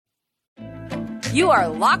You are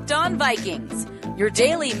Locked On Vikings, your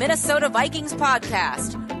daily Minnesota Vikings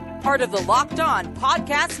podcast, part of the Locked On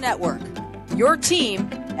Podcast Network, your team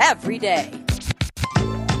every day.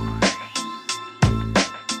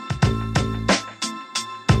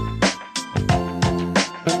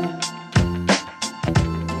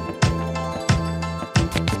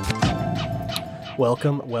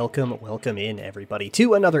 Welcome in, everybody,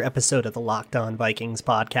 to another episode of the Locked On Vikings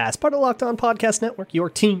podcast, part of the Locked On Podcast Network, your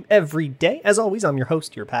team every day. As always, I'm your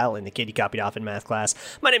host, your pal, and the kid you copied off in math class.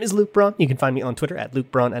 My name is Luke Braun. You can find me on Twitter at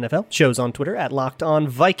Luke Braun NFL, shows on Twitter at Locked On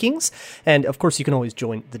Vikings, and of course, you can always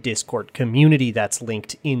join the Discord community that's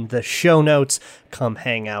linked in the show notes. Come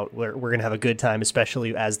hang out. We're going to have a good time,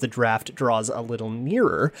 especially as the draft draws a little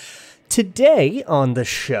nearer. Today on the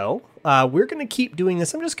show, we're going to keep doing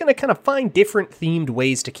this. I'm just going to kind of find different themed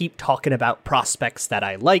ways to keep talking about prospects that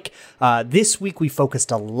I like. This week, we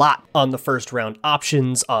focused a lot on the first round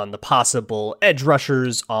options, on the possible edge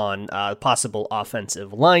rushers, on possible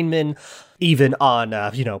offensive linemen, even on,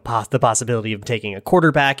 the possibility of taking a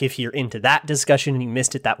quarterback. If you're into that discussion and you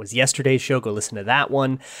missed it, that was yesterday's show. Go listen to that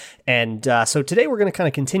one. And so today we're going to kind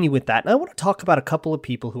of continue with that. And I want to talk about a couple of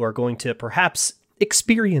people who are going to perhaps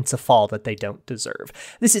experience a fall that they don't deserve.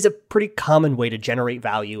 This is a pretty common way to generate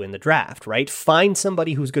value in the draft, right? Find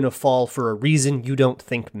somebody who's going to fall for a reason you don't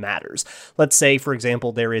think matters. Let's say, for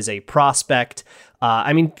example, there is a prospect.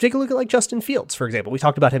 Take a look at like Justin Fields, for example. We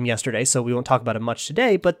talked about him yesterday, so we won't talk about him much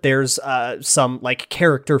today, but there's some like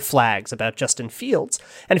character flags about Justin Fields.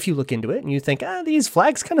 And if you look into it and you think, these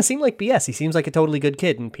flags kind of seem like BS, he seems like a totally good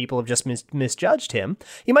kid and people have just misjudged him,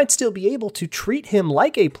 you might still be able to treat him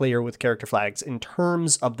like a player with character flags in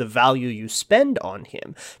terms of the value you spend on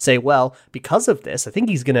him. Say, well, because of this, I think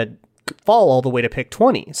he's going to fall all the way to pick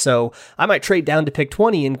 20. So I might trade down to pick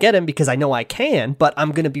 20 and get him because I know I can, but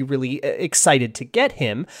I'm going to be really excited to get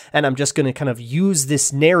him. And I'm just going to kind of use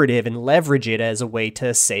this narrative and leverage it as a way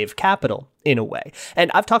to save capital in a way.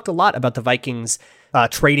 And I've talked a lot about the Vikings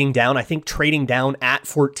trading down. I think trading down at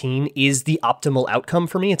 14 is the optimal outcome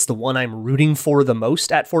for me. It's the one I'm rooting for the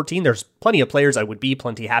most at 14. There's plenty of players I would be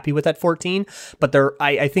plenty happy with at 14, but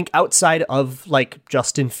I think outside of like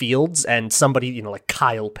Justin Fields and somebody, like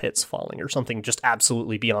Kyle Pitts falling or something just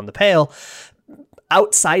absolutely beyond the pale,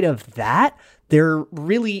 outside of that, there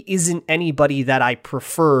really isn't anybody that I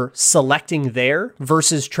prefer selecting there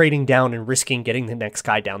versus trading down and risking getting the next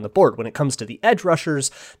guy down the board. When it comes to the edge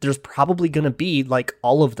rushers, there's probably going to be like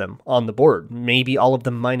all of them on the board, maybe all of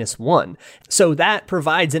them minus one. So that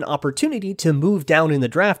provides an opportunity to move down in the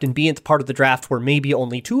draft and be at the part of the draft where maybe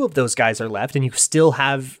only two of those guys are left and you still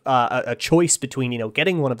have a choice between,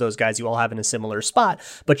 getting one of those guys you all have in a similar spot,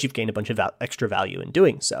 but you've gained a bunch of extra value in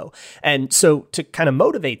doing so. And so to kind of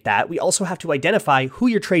motivate that, we also have to identify who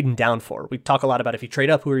you're trading down for. We talk a lot about if you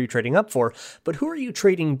trade up, who are you trading up for, but who are you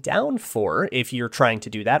trading down for if you're trying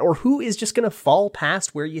to do that, or who is just going to fall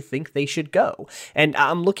past where you think they should go? And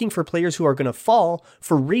I'm looking for players who are going to fall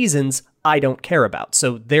for reasons I don't care about.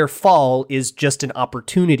 So their fall is just an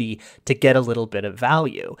opportunity to get a little bit of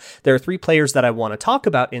value. There are three players that I want to talk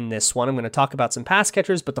about in this one. I'm going to talk about some pass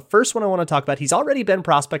catchers, but the first one I want to talk about, he's already been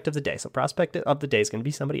prospect of the day. So prospect of the day is going to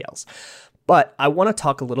be somebody else. But I want to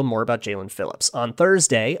talk a little more about Jaelan Phillips. On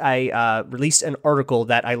Thursday, I released an article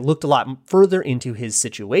that I looked a lot further into his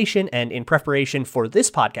situation. And in preparation for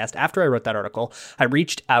this podcast, after I wrote that article, I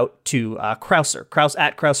reached out to Krauser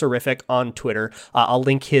at Krauserific on Twitter. I'll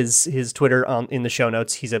link his Twitter in the show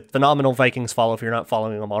notes. He's a phenomenal Vikings follow. If you're not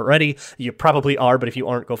following him already, you probably are, but if you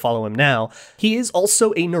aren't, go follow him now. He is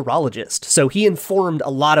also a neurologist, so he informed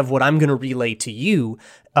a lot of what I'm going to relay to you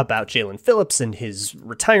about Jaelan Phillips and his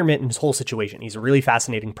retirement and his whole situation. He's a really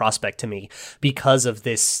fascinating prospect to me because of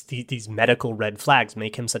these medical red flags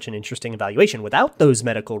make him such an interesting evaluation. Without those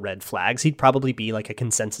medical red flags, he'd probably be like a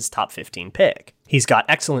consensus top 15 pick. He's got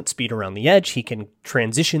excellent speed around the edge. He can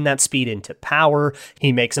transition that speed into power.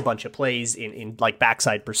 He makes a bunch of plays in like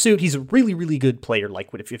backside pursuit. He's a really, really good player, like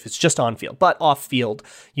if it's just on field. But off field,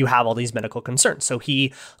 you have all these medical concerns. So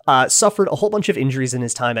he suffered a whole bunch of injuries in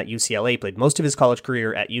his time at UCLA, played most of his college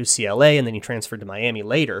career at UCLA, and then he transferred to Miami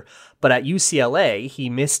later. But at UCLA, he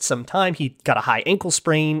missed some time. He got a high ankle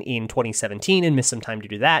sprain in 2017 and missed some time to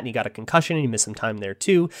do that. And he got a concussion and he missed some time there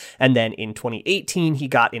too. And then in 2018, he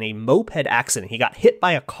got in a moped accident. He got hit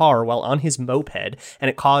by a car while on his moped, and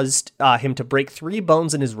it caused him to break 3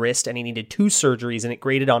 bones in his wrist, and he needed 2 surgeries, and it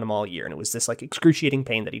grated on him all year. And it was this like excruciating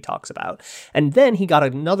pain that he talks about. And then he got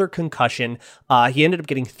another concussion. He ended up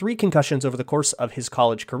getting 3 concussions over the course of his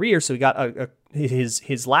college career. So he got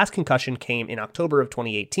his last concussion came in October of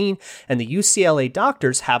 2018, and the UCLA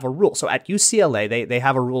doctors have a rule. So at UCLA, they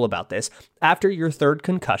have a rule about this. After your third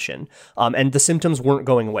concussion, and the symptoms weren't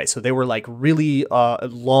going away, so they were like really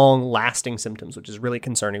long-lasting symptoms, which is really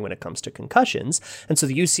concerning when it comes to concussions. And so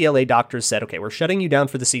the UCLA doctors said, okay, we're shutting you down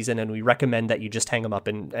for the season, and we recommend that you just hang them up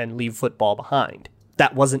and leave football behind.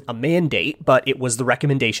 That wasn't a mandate, but it was the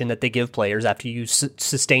recommendation that they give players after you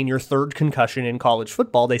sustain your third concussion in college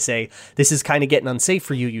football. They say, this is kind of getting unsafe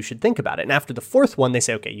for you. You should think about it. And after the fourth one, they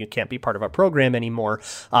say, okay, you can't be part of our program anymore.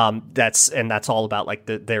 That's all about like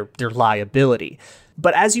their liability.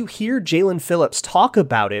 But as you hear Jaelan Phillips talk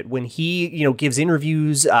about it, when he, gives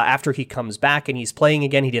interviews after he comes back and he's playing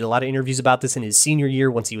again, he did a lot of interviews about this in his senior year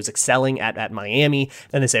once he was excelling at Miami.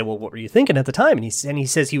 And they say, well, what were you thinking at the time? And he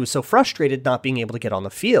says he was so frustrated not being able to get on the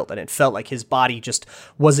field. And it felt like his body just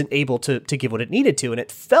wasn't able to give what it needed to. And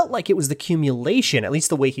it felt like it was the accumulation, at least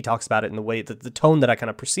the way he talks about it and the way that the tone that I kind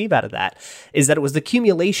of perceive out of that is that it was the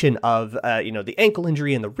accumulation of, the ankle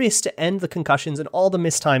injury and the wrist and the concussions and all the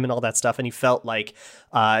missed time and all that stuff. And he felt like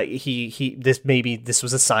this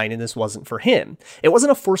was a sign and this wasn't for him. It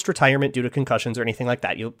wasn't a forced retirement due to concussions or anything like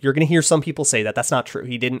that. You're going to hear some people say that. That's not true.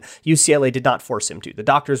 UCLA did not force him to. The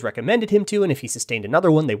doctors recommended him to, and if he sustained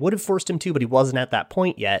another one, they would have forced him to, but he wasn't at that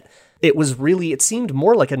point yet. It seemed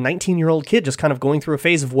more like a 19-year-old kid just kind of going through a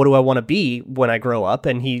phase of what do I want to be when I grow up?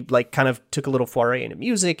 And he like kind of took a little foray into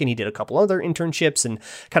music, and he did a couple other internships and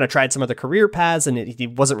kind of tried some other career paths, and he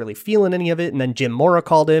wasn't really feeling any of it. And then Jim Mora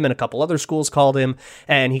called him and a couple other schools called him,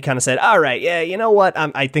 and he kind of said, all right, yeah, you know what?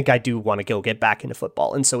 I think I do want to go get back into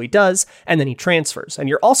football. And so he does, and then he transfers. And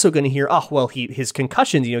you're also going to hear, his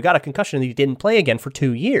concussions, got a concussion and he didn't play again for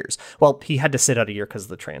 2 years. Well, he had to sit out a year because of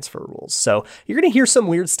the transfer rules. So you're going to hear some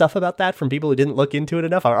weird stuff about that from people who didn't look into it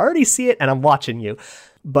enough. I already see it and I'm watching you.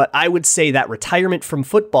 But I would say that retirement from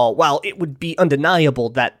football, while it would be undeniable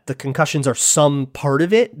that the concussions are some part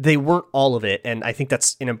of it, they weren't all of it. And I think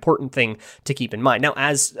that's an important thing to keep in mind. Now,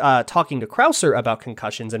 as talking to Krauser about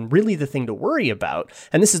concussions, and really the thing to worry about,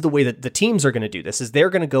 and this is the way that the teams are going to do this, is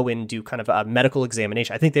they're going to go in and do kind of a medical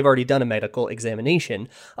examination. I think they've already done a medical examination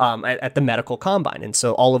at the medical combine. And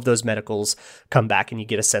so all of those medicals come back and you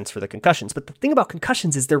get a sense for the concussions. But the thing about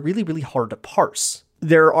concussions is they're really, really hard to parse.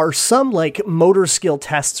 There are some like motor skill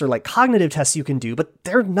tests or like cognitive tests you can do, but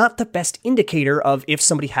they're not the best indicator of if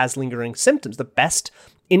somebody has lingering symptoms. The best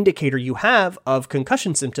indicator you have of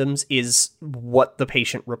concussion symptoms is what the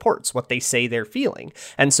patient reports, what they say they're feeling.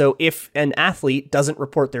 And so if an athlete doesn't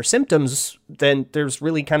report their symptoms, then there's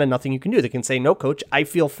really kind of nothing you can do. They can say, no, coach, I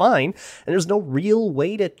feel fine. And there's no real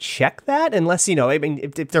way to check that unless,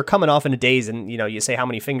 if they're coming off in a daze and, you say, how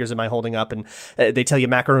many fingers am I holding up? And they tell you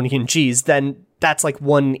macaroni and cheese, then that's like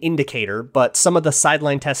one indicator. But some of the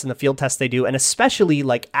sideline tests and the field tests they do, and especially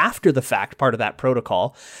like after the fact part of that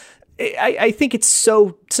protocol, I think it's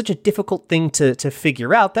such a difficult thing to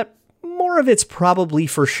figure out that more of it's probably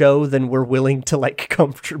for show than we're willing to like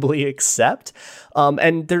comfortably accept.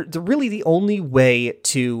 And they're really the only way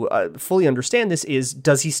to fully understand this is,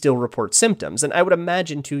 does he still report symptoms? And I would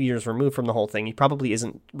imagine 2 years removed from the whole thing, he probably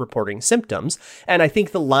isn't reporting symptoms. And I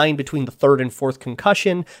think the line between the third and fourth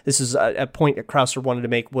concussion, this is a point that Krauser wanted to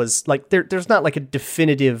make, was like there's not like a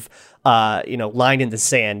definitive line in the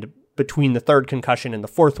sand between the third concussion and the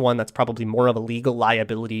fourth one. That's probably more of a legal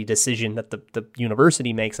liability decision that the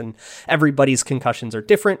university makes, and everybody's concussions are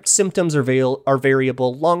different. Symptoms are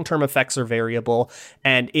variable, long-term effects are variable,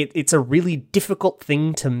 and it's a really difficult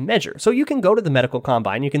thing to measure. So you can go to the medical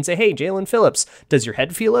combine, you can say, hey, Jaelan Phillips, does your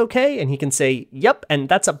head feel okay? And he can say, yep, and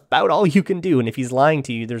that's about all you can do. And if he's lying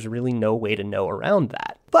to you, there's really no way to know around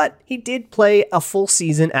that. But he did play a full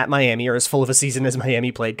season at Miami, or as full of a season as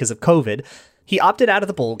Miami played because of COVID. He opted out of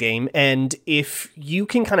the bowl game, and if you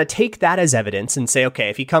can kind of take that as evidence and say, okay,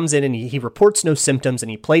 if he comes in and he reports no symptoms and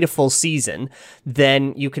he played a full season,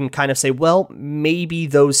 then you can kind of say, well, maybe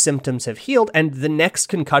those symptoms have healed, and the next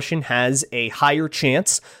concussion has a higher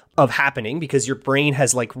chance of happening because your brain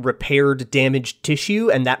has like repaired damaged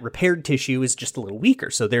tissue, and that repaired tissue is just a little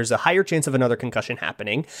weaker. So there's a higher chance of another concussion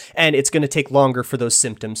happening, and it's going to take longer for those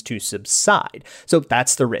symptoms to subside. So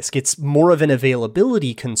that's the risk. It's more of an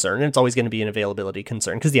availability concern, and it's always going to be an availability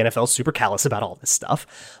concern because the NFL is super callous about all this stuff.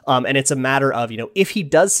 And it's a matter of, if he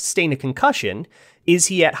does sustain a concussion, is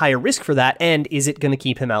he at higher risk for that, and is it going to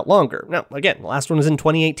keep him out longer? Now, again, the last one was in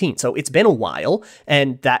 2018, so it's been a while,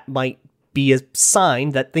 and that might be a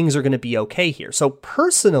sign that things are going to be okay here. So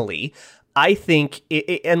personally, I think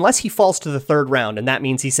unless he falls to the third round, and that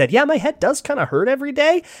means he said, yeah, my head does kind of hurt every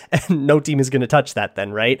day, and no team is going to touch that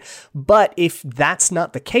then, right? But if that's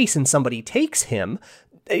not the case and somebody takes him,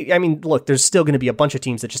 I mean, look, there's still going to be a bunch of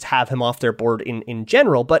teams that just have him off their board in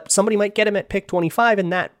general, but somebody might get him at pick 25,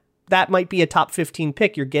 and that might be a top 15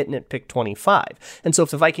 pick. You're getting at pick 25. And so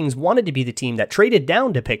if the Vikings wanted to be the team that traded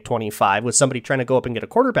down to pick 25 with somebody trying to go up and get a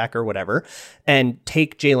quarterback or whatever and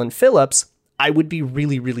take Jaelan Phillips, I would be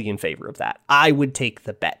really, really in favor of that. I would take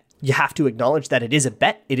the bet. You have to acknowledge that it is a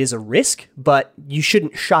bet, it is a risk, but you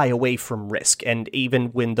shouldn't shy away from risk. And even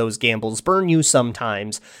when those gambles burn you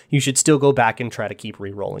sometimes, you should still go back and try to keep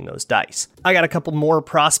re-rolling those dice. I got a couple more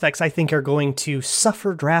prospects I think are going to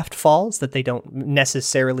suffer draft falls that they don't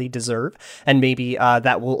necessarily deserve, and maybe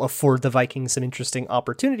that will afford the Vikings some interesting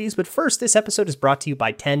opportunities. But first, this episode is brought to you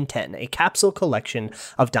by 1010, a capsule collection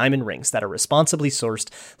of diamond rings that are responsibly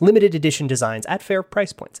sourced, limited edition designs at fair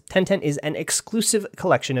price points. 1010 is an exclusive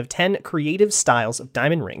collection of 10 creative styles of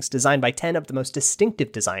diamond rings designed by 10 of the most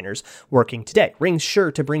distinctive designers working today. Rings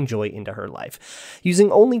sure to bring joy into her life.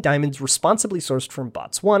 Using only diamonds responsibly sourced from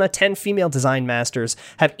Botswana, 10 female design masters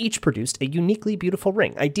have each produced a uniquely beautiful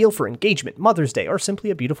ring, ideal for engagement, Mother's Day, or simply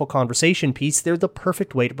a beautiful conversation piece. They're the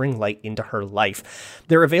perfect way to bring light into her life.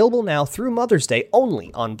 They're available now through Mother's Day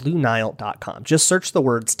only on BlueNile.com. Just search the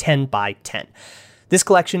words 10 by 10. This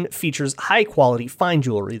collection features high-quality fine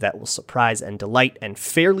jewelry that will surprise and delight, and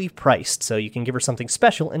fairly priced, so you can give her something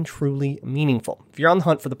special and truly meaningful. If you're on the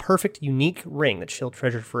hunt for the perfect, unique ring that she'll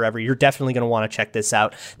treasure forever, you're definitely going to want to check this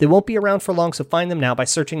out. They won't be around for long, so find them now by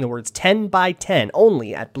searching the words 10 by 10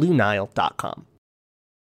 only at BlueNile.com.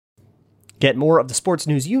 Get more of the sports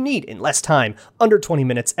news you need in less time, under 20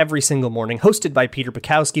 minutes every single morning, hosted by Peter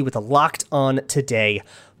Bukowski with a Locked On Today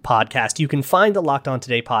podcast. You can find the Locked On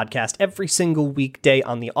Today podcast every single weekday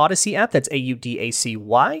on the Odyssey app. That's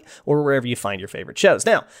AUDACY, or wherever you find your favorite shows.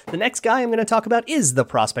 Now, the next guy I'm going to talk about is the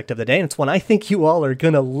prospect of the day, and it's one I think you all are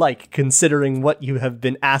going to like, considering what you have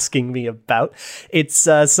been asking me about. It's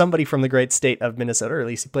somebody from the great state of Minnesota, or at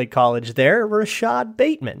least he played college there, Rashad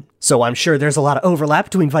Bateman. So I'm sure there's a lot of overlap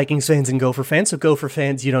between Vikings fans and Gopher fans, so Gopher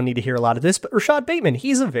fans, you don't need to hear a lot of this, but Rashad Bateman,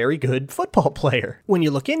 he's a very good football player. When you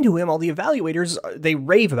look into him, all the evaluators, they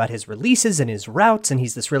rave about his releases and his routes, and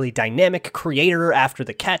he's this really dynamic creator after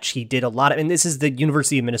the catch. He did a lot of, and this is the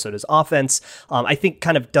University of Minnesota's offense, I think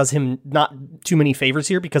kind of does him not too many favors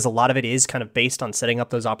here, because a lot of it is kind of based on setting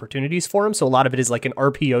up those opportunities for him. So a lot of it is like an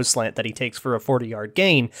RPO slant that he takes for a 40-yard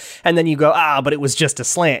gain, and then you go, but it was just a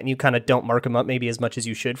slant, and you kind of don't mark him up maybe as much as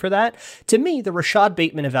you should for that. To me, the Rashad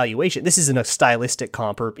Bateman evaluation, this isn't a stylistic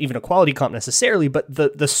comp or even a quality comp necessarily, but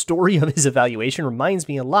the story of his evaluation reminds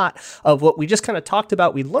me a lot of what we just kind of talked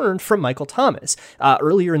about, we learned from Michael Thomas.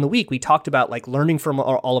 Earlier in the week, we talked about like learning from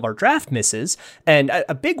all of our draft misses, and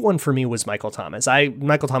a big one for me was Michael Thomas.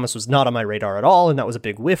 Michael Thomas was not on my radar at all, and that was a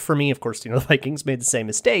big whiff for me. Of course, the Vikings made the same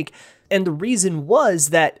mistake. And the reason was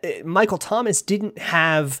that Michael Thomas didn't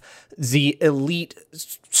have the elite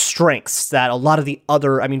strengths that a lot of the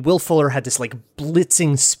other, Will Fuller had this like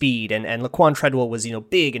blitzing speed, and Laquan Treadwell was,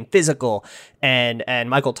 big and physical, and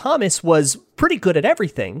Michael Thomas was pretty good at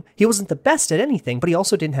everything. He wasn't the best at anything, but he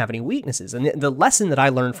also didn't have any weaknesses. And the lesson that I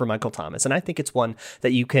learned from Michael Thomas, and I think it's one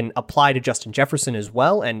that you can apply to Justin Jefferson as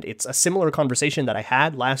well, and it's a similar conversation that I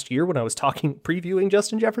had last year when I was previewing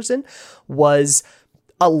Justin Jefferson, was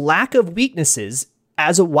a lack of weaknesses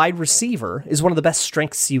as a wide receiver is one of the best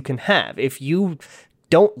strengths you can have. If you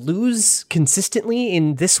don't lose consistently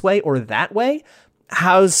in this way or that way,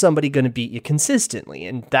 how's somebody going to beat you consistently?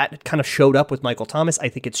 And that kind of showed up with Michael Thomas. I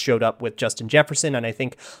think it's showed up with Justin Jefferson. And I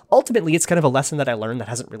think ultimately it's kind of a lesson that I learned that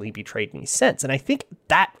hasn't really betrayed me since. And I think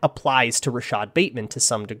that applies to Rashad Bateman to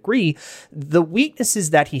some degree. The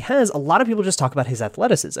weaknesses that he has, a lot of people just talk about his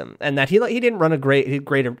athleticism and that he didn't run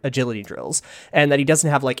great agility drills and that he doesn't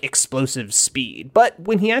have like explosive speed. But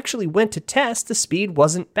when he actually went to test, the speed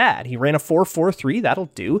wasn't bad. He ran a 4.43. That'll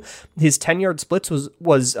do. His 10-yard splits was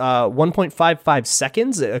 1.55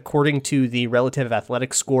 seconds, according to the relative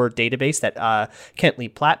athletic score database that Kent Lee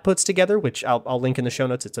Platt puts together, which I'll link in the show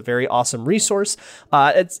notes. It's a very awesome resource.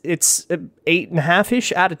 It's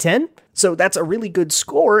 8.5-ish out of 10. So that's a really good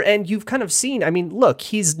score, and you've kind of seen, look,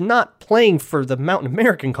 he's not playing for the Mountain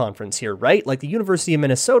American Conference here, right? Like, the University of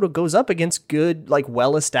Minnesota goes up against good, like,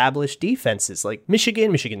 well-established defenses, like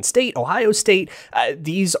Michigan, Michigan State, Ohio State.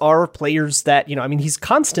 These are players that, he's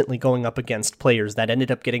constantly going up against players that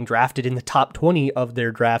ended up getting drafted in the top 20 of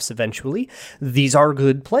their drafts eventually. These are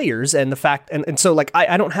good players, and the fact, and so, like,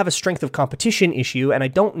 I don't have a strength of competition issue, and I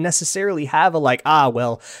don't necessarily have a, like,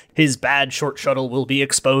 his bad short shuttle will be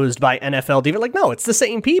exposed by NFL defense. Like, no, it's the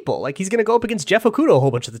same people. Like, he's going to go up against Jeff Okudah a whole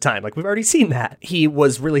bunch of the time. Like, We've already seen that. He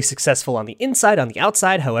was really successful on the inside, on the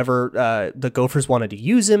outside, however the Gophers wanted to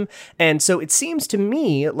use him. And so it seems to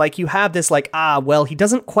me like you have this like, he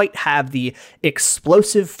doesn't quite have the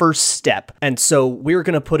explosive first step. And so we're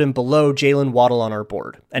going to put him below Jalen Waddle on our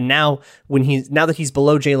board. And now that he's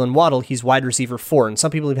below Jalen Waddle, he's wide receiver 4. And some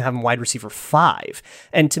people even have him wide receiver 5.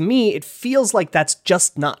 And to me, it feels like that's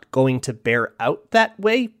just not going to bear out that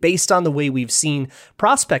way based on the way we've seen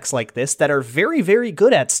prospects like this that are very, very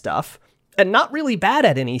good at stuff and not really bad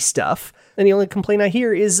at any stuff. And the only complaint I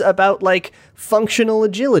hear is about like functional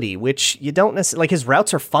agility, which you don't necessarily like. His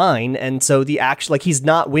routes are fine. And so he's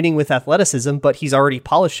not winning with athleticism, but he's already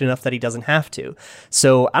polished enough that he doesn't have to.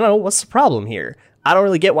 So I don't know what's the problem here. I don't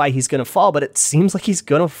really get why he's going to fall, but it seems like he's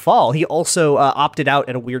going to fall. He also opted out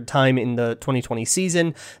at a weird time in the 2020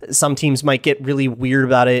 season. Some teams might get really weird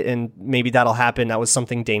about it, and maybe that'll happen. That was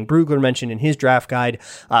something Dane Brugler mentioned in his draft guide.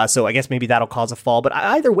 So I guess maybe that'll cause a fall. But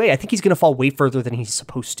either way, I think he's going to fall way further than he's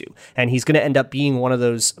supposed to. And he's going to end up being one of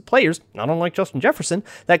those players, not unlike Justin Jefferson,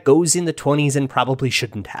 that goes in the 20s and probably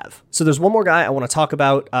shouldn't have. So there's one more guy I want to talk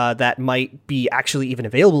about that might be actually even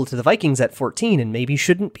available to the Vikings at 14 and maybe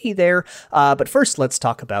shouldn't be there. But first, let's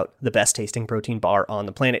talk about the best tasting protein bar on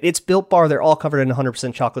the planet. It's Built Bar. They're all covered in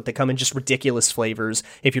 100% chocolate. They come in just ridiculous flavors.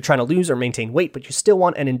 If you're trying to lose or maintain weight, but you still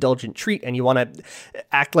want an indulgent treat and you want to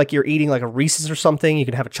act like you're eating like a Reese's or something, you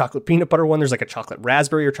can have a chocolate peanut butter one. There's like a chocolate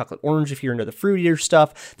raspberry or chocolate orange if you're into the fruitier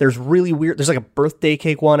stuff. There's really weird. There's like a birthday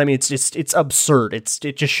cake one. I mean, it's absurd.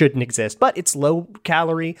 It just shouldn't exist, but it's low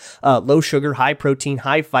calorie, low sugar, high protein,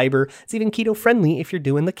 high fiber. It's even keto friendly if you're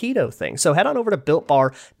doing the keto thing. So head on over to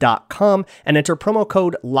BuiltBar.com and enter promo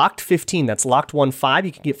code LOCKED15. That's LOCKED15.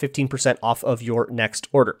 You can get 15% off of your next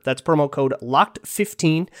order. That's promo code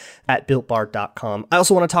LOCKED15 at BuiltBar.com. I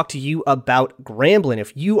also want to talk to you about Gramblin.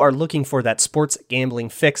 If you are looking for that sports gambling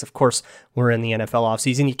fix, of course, we're in the NFL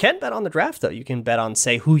offseason. You can bet on the draft, though. You can bet on,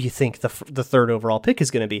 say, who you think the third overall pick is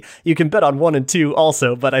going to be. You can bet on 1 and 2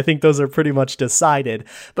 also, but I think those are pretty much decided.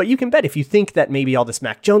 But you can bet if you think that maybe all this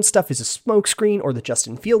Mac Jones stuff is a smokescreen or the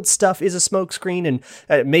Justin Fields stuff is a smokescreen, and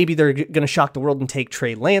maybe they're going to shock the world and take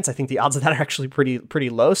Trey Lance. I think the odds of that are actually pretty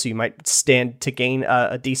low, so you might stand to gain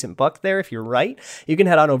a decent buck there if you're right. You can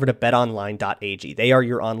head on over to betonline.ag. They are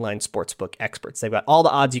your online sportsbook experts. They've got all the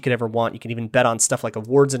odds you could ever want. You can even bet on stuff like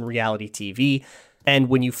awards and reality TV. And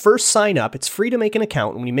when you first sign up, it's free to make an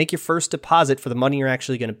account. When you make your first deposit for the money you're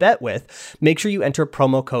actually going to bet with, make sure you enter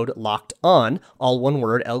promo code LOCKEDON, all one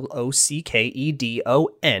word,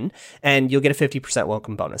 LOCKEDON, and you'll get a 50%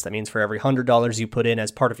 welcome bonus. That means for every $100 you put in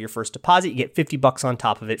as part of your first deposit, you get $50 on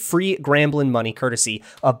top of it. Free Gramblin money courtesy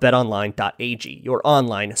of betonline.ag, your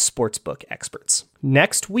online sportsbook experts.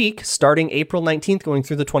 Next week, starting April 19th, going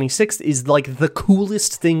through the 26th, is like the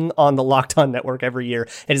coolest thing on the Locked On Network every year.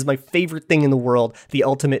 It is my favorite thing in the world, the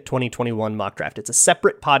Ultimate 2021 Mock Draft. It's a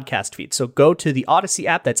separate podcast feed. So go to the Odyssey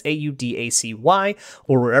app, that's AUDACY,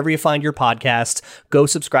 or wherever you find your podcasts. Go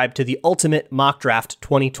subscribe to the Ultimate Mock Draft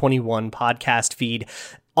 2021 podcast feed.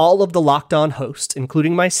 All of the Locked On hosts,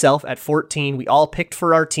 including myself at 14, we all picked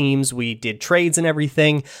for our teams. We did trades and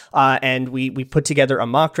everything, and we put together a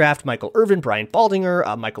mock draft. Michael Irvin, Brian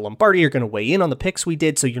Baldinger, Michael Lombardi are going to weigh in on the picks we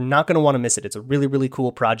did, so you're not going to want to miss it. It's a really, really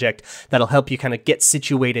cool project that'll help you kind of get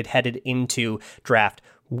situated headed into draft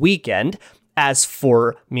weekend. As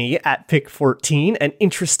for me at pick 14, an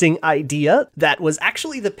interesting idea that was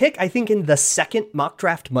actually the pick, I think, in the second mock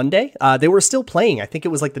draft Monday. They were still playing. I think it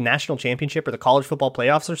was like the national championship or the college football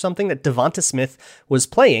playoffs or something that Devonta Smith was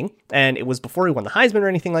playing. And it was before he won the Heisman or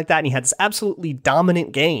anything like that. And he had this absolutely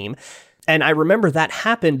dominant game. And I remember that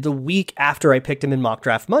happened the week after I picked him in mock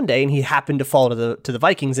draft Monday, and he happened to fall to the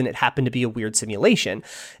Vikings, and it happened to be a weird simulation.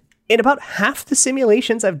 In about half the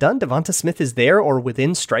simulations I've done, Devonta Smith is there or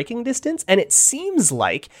within striking distance, and it seems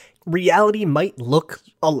like reality might look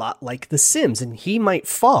a lot like The Sims, and he might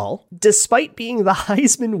fall, despite being the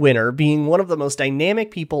Heisman winner, being one of the most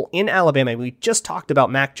dynamic people in Alabama. We just talked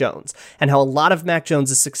about Mac Jones, and how a lot of Mac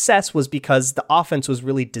Jones' success was because the offense was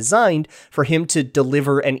really designed for him to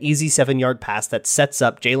deliver an easy 7-yard pass that sets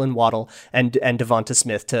up Jalen Waddle and Devonta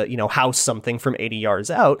Smith to, house something from 80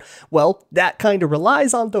 yards out. Well, that kind of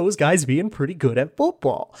relies on those guys being pretty good at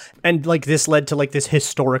football. And this led to this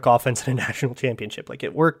historic offense in a national championship.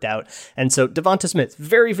 It worked out. And so Devonta Smith,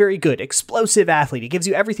 very, very good, explosive athlete. He gives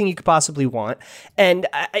you everything you could possibly want. And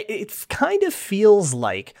it kind of feels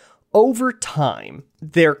like over time,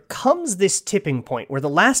 there comes this tipping point where the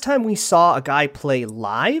last time we saw a guy play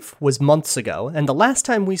live was months ago, and the last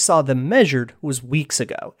time we saw them measured was weeks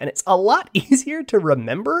ago. And it's a lot easier to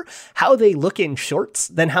remember how they look in shorts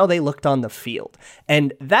than how they looked on the field.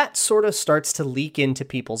 And that sort of starts to leak into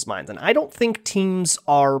people's minds. And I don't think teams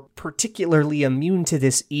are particularly immune to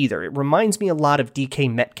this either. It reminds me a lot of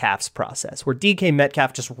DK Metcalf's process, where DK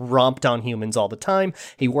Metcalf just romped on humans all the time.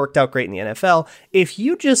 He worked out great in the NFL. If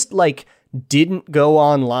you just didn't go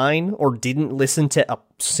online or didn't listen to a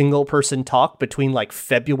single person talk between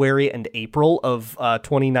February and April of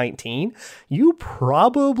 2019, you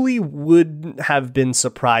probably wouldn't have been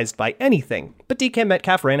surprised by anything. But DK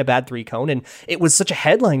Metcalf ran a bad 3-cone, and it was such a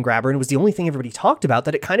headline grabber, and it was the only thing everybody talked about,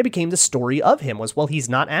 that it kind of became the story of him was, well, he's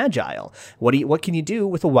not agile. What can you do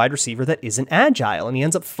with a wide receiver that isn't agile? And he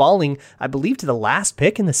ends up falling, I believe, to the last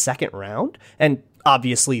pick in the second round. And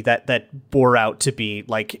obviously that bore out to be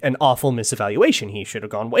an awful misevaluation. He should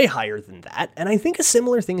have gone way higher than that. And I think a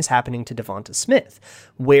similar thing is happening to Devonta Smith,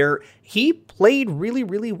 where he played really,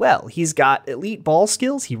 really well. He's got elite ball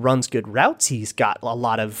skills. He runs good routes. He's got a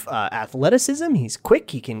lot of athleticism. He's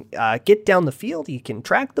quick. He can get down the field. He can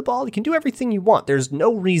track the ball. He can do everything you want. There's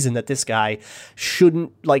no reason that this guy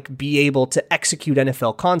shouldn't be able to execute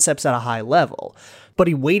NFL concepts at a high level. But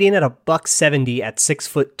he weighed in at $170 at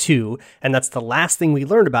 6'2", and that's the last thing we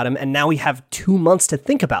learned about him. And now we have 2 months to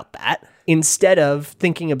think about that. Instead of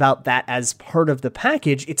thinking about that as part of the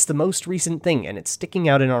package, it's the most recent thing, and it's sticking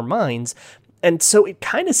out in our minds. And so it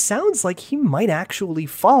kind of sounds like he might actually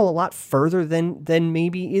fall a lot further than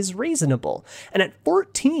maybe is reasonable. And at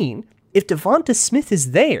 14, if Devonta Smith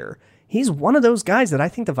is there, he's one of those guys that I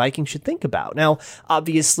think the Vikings should think about. Now,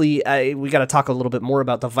 obviously, we got to talk a little bit more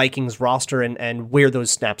about the Vikings roster and where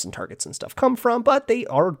those snaps and targets and stuff come from, but they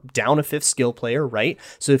are down a fifth skill player, right?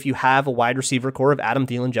 So if you have a wide receiver core of Adam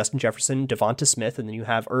Thielen, Justin Jefferson, Devonta Smith, and then you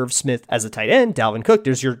have Irv Smith as a tight end, Dalvin Cook,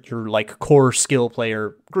 there's your core skill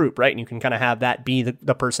player group, right? And you can kind of have that be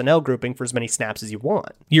the personnel grouping for as many snaps as you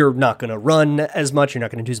want. You're not going to run as much. You're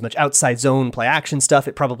not going to do as much outside zone play action stuff.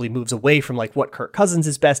 It probably moves away from what Kirk Cousins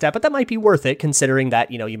is best at, but that might be worth it, considering that,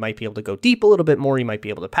 you might be able to go deep a little bit more. You might be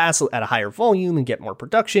able to pass at a higher volume and get more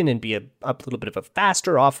production and be a little bit of a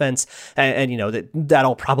faster offense. And that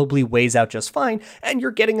all probably weighs out just fine. And you're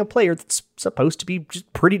getting a player that's supposed to be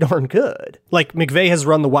just pretty darn good. McVay has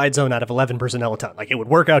run the wide zone out of 11 personnel a ton. It would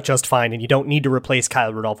work out just fine, and you don't need to replace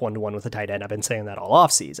Kyle Rudolph 1-to-1 with a tight end. I've been saying that all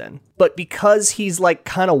offseason. But because he's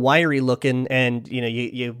kind of wiry looking, and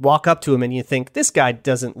you walk up to him and you think, this guy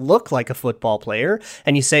doesn't look like a football player,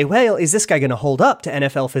 and you say, well, is this guy going to hold up to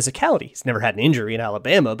NFL physicality? He's never had an injury in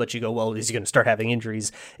Alabama, but you go, well, is he going to start having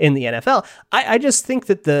injuries in the NFL? I just think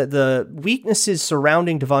that the weaknesses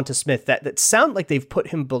surrounding Devonta Smith that sound like they've put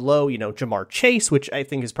him below, Jamar Chase, which I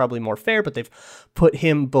think is probably more fair, but they've put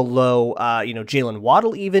him below, Jalen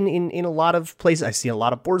Waddle even in a lot of places. I see a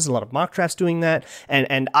lot of boards, a lot of mock drafts doing that.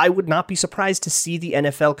 And I would not be surprised to see the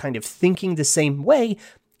NFL kind of thinking the same way,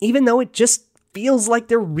 even though it just feels like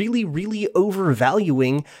they're really, really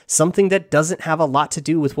overvaluing something that doesn't have a lot to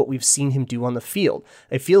do with what we've seen him do on the field.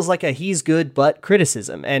 It feels like a he's good, but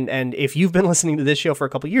criticism. And if you've been listening to this show for a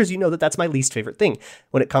couple of years, you know that that's my least favorite thing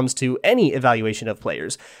when it comes to any evaluation of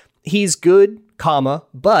players. He's good,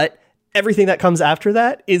 but everything that comes after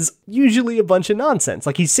that is usually a bunch of nonsense.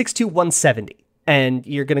 He's 6'2", 170. And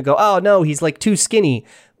you're going to go, oh no, he's too skinny.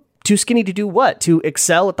 Too skinny to do what? To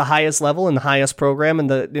excel at the highest level in the highest program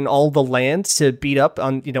in all the land, to beat up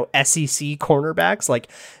on, SEC cornerbacks,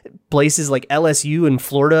 places like LSU and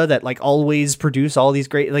Florida that always produce all these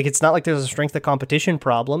great, it's not like there's a strength of competition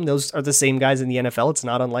problem. Those are the same guys in the NFL. It's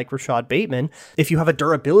not unlike Rashad Bateman. If you have a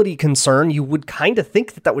durability concern, you would kind of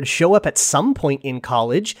think that would show up at some point in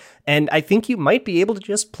college. And I think you might be able to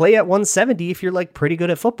just play at 170 if you're pretty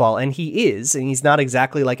good at football. And he is, and he's not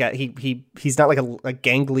exactly he's not a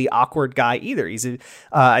gangly, awkward guy either. He's Dane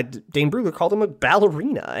Brugler called him a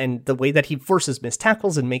ballerina, and the way that he forces missed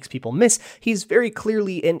tackles and makes people miss, he's very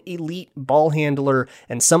clearly an elite ball handler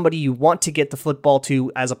and somebody you want to get the football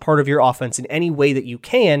to as a part of your offense in any way that you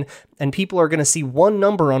can. And people are going to see one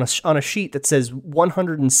number on a sheet that says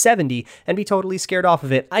 170 and be totally scared off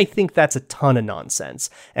of it. I think that's a ton of nonsense.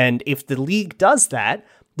 And if the league does that,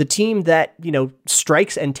 the team that,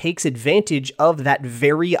 strikes and takes advantage of that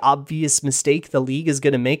very obvious mistake the league is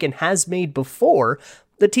going to make and has made before,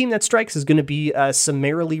 the team that strikes is going to be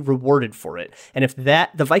summarily rewarded for it. And if the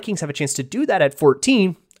Vikings have a chance to do that at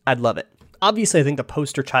 14, I'd love it. obviously, I think the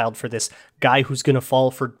poster child for this guy who's going to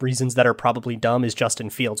fall for reasons that are probably dumb is Justin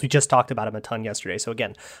Fields. We just talked about him a ton yesterday. So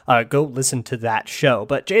again, go listen to that show.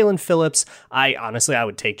 But Jalen Phillips, I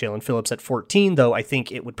would take Jalen Phillips at 14, though I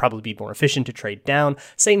think it would probably be more efficient to trade down.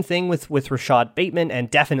 Same thing with Rashad Bateman, and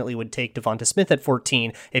definitely would take Devonta Smith at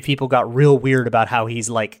 14 if people got real weird about how he's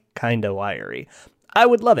like kind of wiry. I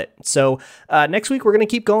would love it. So next week, we're going to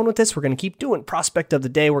keep going with this. We're going to keep doing Prospect of the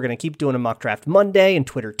Day. We're going to keep doing a Mock Draft Monday and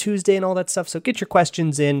Twitter Tuesday and all that stuff. So get your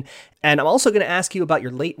questions in. And I'm also going to ask you about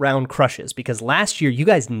your late round crushes, because last year you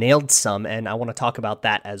guys nailed some, and I want to talk about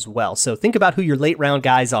that as well. So think about who your late round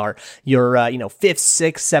guys are, your 5th,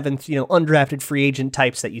 6th, 7th, undrafted free agent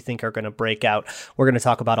types that you think are going to break out. We're going to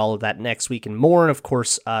talk about all of that next week and more. And of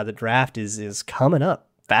course, the draft is coming up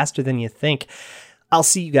faster than you think. I'll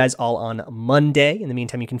see you guys all on Monday. In the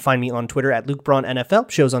meantime, you can find me on Twitter at Luke Braun NFL,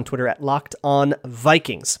 shows on Twitter at Locked On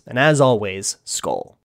Vikings. And as always, Skol.